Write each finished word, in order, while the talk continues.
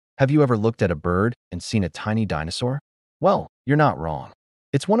Have you ever looked at a bird and seen a tiny dinosaur? Well, you're not wrong.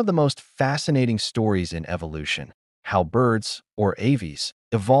 It's one of the most fascinating stories in evolution, how birds, or aves,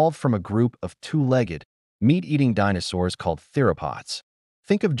 evolved from a group of two-legged, meat-eating dinosaurs called theropods.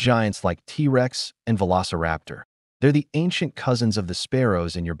 Think of giants like T-Rex and Velociraptor. They're the ancient cousins of the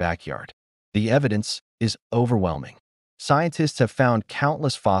sparrows in your backyard. The evidence is overwhelming. Scientists have found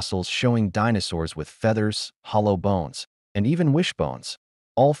countless fossils showing dinosaurs with feathers, hollow bones, and even wishbones,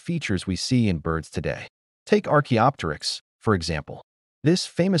 all features we see in birds today. Take Archaeopteryx, for example. This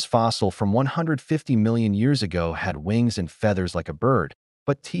famous fossil from 150 million years ago had wings and feathers like a bird,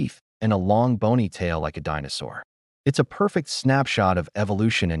 but teeth and a long bony tail like a dinosaur. It's a perfect snapshot of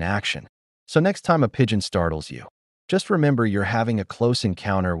evolution in action. So next time a pigeon startles you, just remember you're having a close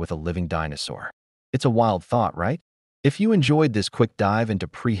encounter with a living dinosaur. It's a wild thought, right? If you enjoyed this quick dive into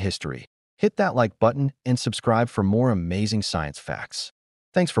prehistory, hit that like button and subscribe for more amazing science facts.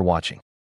 Thanks for watching.